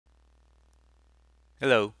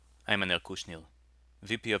Hello, I'm Anel Kushnil,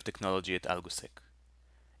 VP of Technology at AlgoSec.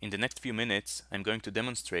 In the next few minutes, I'm going to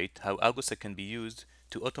demonstrate how AlgoSec can be used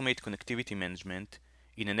to automate connectivity management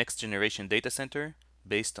in a next-generation data center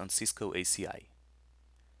based on Cisco ACI.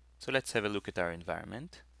 So let's have a look at our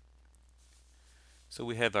environment. So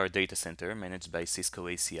we have our data center managed by Cisco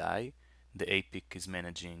ACI. The APIC is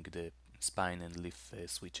managing the spine and leaf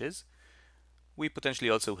switches. We potentially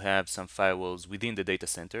also have some firewalls within the data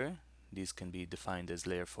center. These can be defined as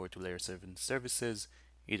layer 4 to layer 7 services,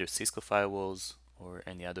 either Cisco firewalls or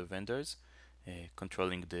any other vendors,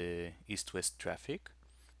 controlling the east-west traffic.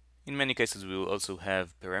 In many cases, we will also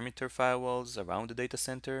have perimeter firewalls around the data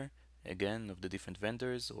center, again, of the different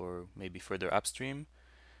vendors or maybe further upstream.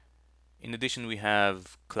 In addition, we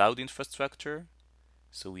have cloud infrastructure.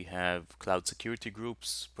 So we have cloud security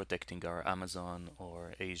groups protecting our Amazon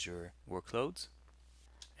or Azure workloads.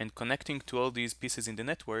 And connecting to all these pieces in the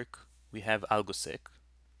network, we have AlgoSec.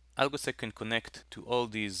 AlgoSec can connect to all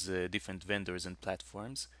these different vendors and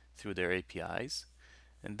platforms through their APIs,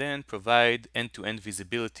 and then provide end-to-end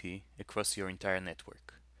visibility across your entire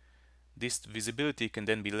network. This visibility can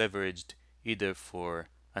then be leveraged either for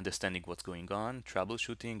understanding what's going on,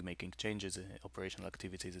 troubleshooting, making changes, operational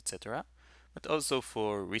activities, etc., but also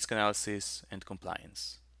for risk analysis and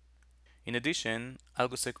compliance. In addition,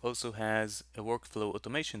 AlgoSec also has a workflow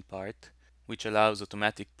automation part, which allows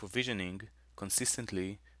automatic provisioning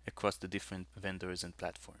consistently across the different vendors and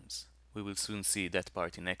platforms. We will soon see that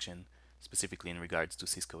part in action, specifically in regards to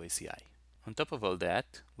Cisco ACI. On top of all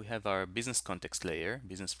that, we have our business context layer,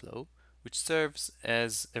 business flow, which serves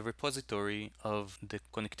as a repository of the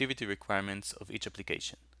connectivity requirements of each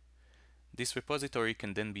application. This repository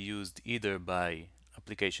can then be used either by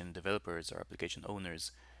application developers or application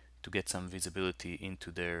owners to get some visibility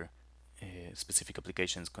into their specific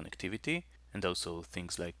application's connectivity, and also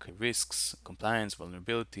things like risks, compliance,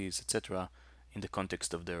 vulnerabilities, etc. in the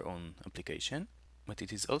context of their own application. But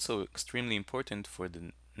it is also extremely important for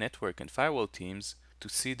the network and firewall teams to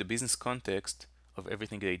see the business context of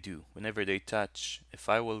everything they do. Whenever they touch a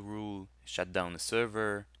firewall rule, shut down a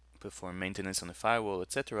server, perform maintenance on a firewall,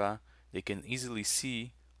 etc., they can easily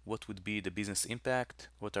see what would be the business impact,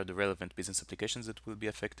 what are the relevant business applications that will be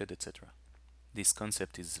affected, etc. This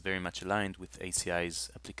concept is very much aligned with ACI's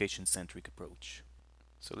application-centric approach.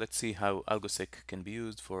 So let's see how AlgoSec can be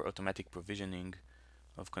used for automatic provisioning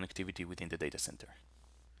of connectivity within the data center.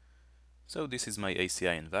 So this is my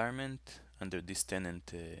ACI environment. Under this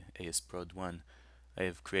tenant ASProd1, I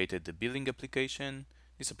have created the billing application.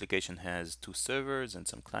 This application has 2 servers and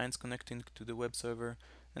some clients connecting to the web server.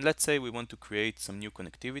 And let's say we want to create some new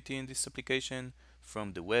connectivity in this application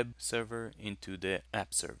from the web server into the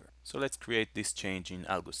app server. So let's create this change in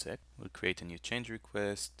AlgoSec. We'll create a new change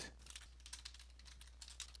request.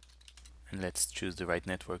 And let's choose the right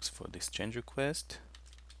networks for this change request.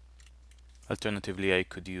 Alternatively, I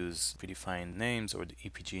could use predefined names or the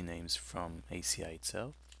EPG names from ACI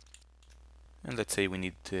itself. And let's say we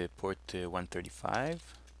need port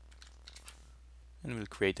 135. And we'll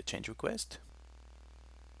create a change request.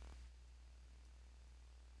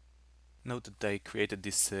 Note that I created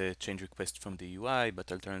this change request from the UI,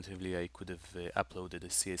 but alternatively I could have uploaded a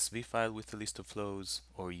CSV file with a list of flows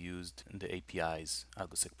or used the APIs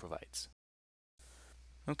AlgoSec provides.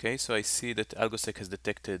 Okay, so I see that AlgoSec has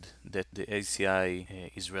detected that the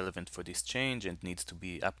ACI is relevant for this change and needs to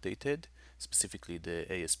be updated, specifically the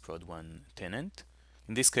ASProd1 tenant.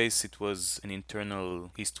 In this case, it was an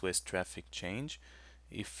internal east-west traffic change.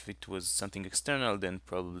 If it was something external, then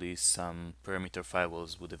probably some perimeter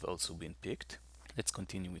firewalls would have also been picked. Let's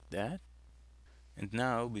continue with that. And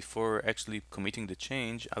now, before actually committing the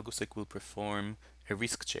change, AlgoSec will perform a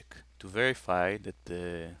risk check to verify that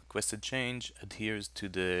the requested change adheres to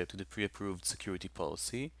the pre-approved security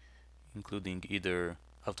policy, including either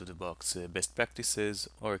out-of-the-box best practices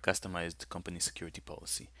or a customized company security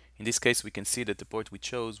policy. In this case, we can see that the port we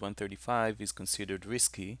chose, 135, is considered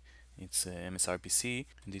risky. It's MSRPC,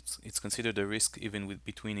 and it's considered a risk even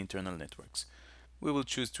between internal networks. We will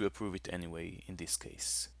choose to approve it anyway in this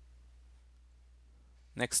case.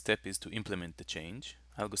 Next step is to implement the change.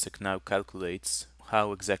 AlgoSec now calculates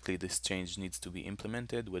how exactly this change needs to be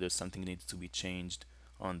implemented, whether something needs to be changed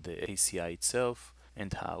on the ACI itself,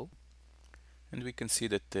 and how. And we can see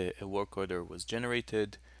that a work order was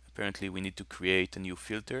generated. Apparently we need to create a new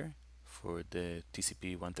filter for the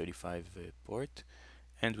TCP 135 port.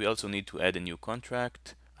 And we also need to add a new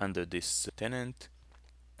contract under this tenant.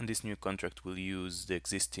 And this new contract will use the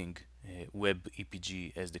existing web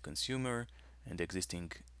EPG as the consumer and the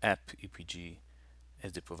existing app EPG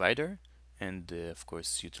as the provider, and of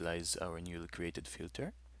course utilize our newly created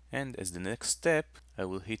filter. And as the next step, I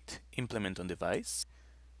will hit implement on device.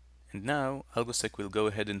 And now AlgoSec will go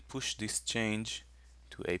ahead and push this change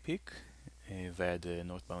to APIC via the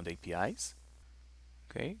northbound APIs.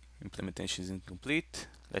 Okay, implementation is incomplete.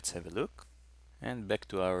 Let's have a look. And back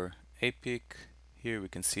to our APIC. Here we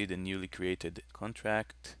can see the newly created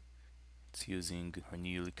contract. It's using our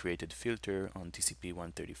newly created filter on TCP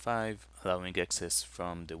 135, allowing access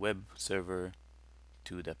from the web server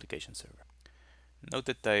to the application server. Note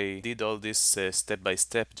that I did all this step by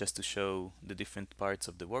step just to show the different parts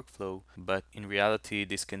of the workflow, but in reality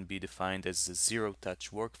this can be defined as a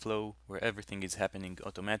zero-touch workflow where everything is happening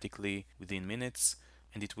automatically within minutes,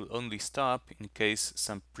 and it will only stop in case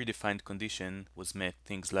some predefined condition was met.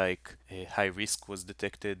 Things like a high risk was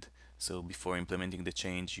detected, so before implementing the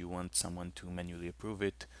change you want someone to manually approve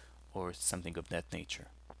it, or something of that nature.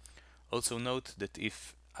 Also note that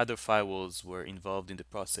if other firewalls were involved in the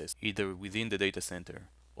process, either within the data center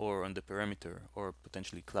or on the perimeter or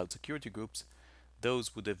potentially cloud security groups,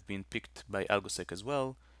 those would have been picked by AlgoSec as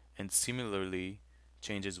well, and similarly,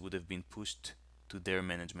 changes would have been pushed to their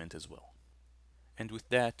management as well. And with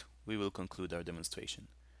that, we will conclude our demonstration.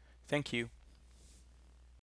 Thank you.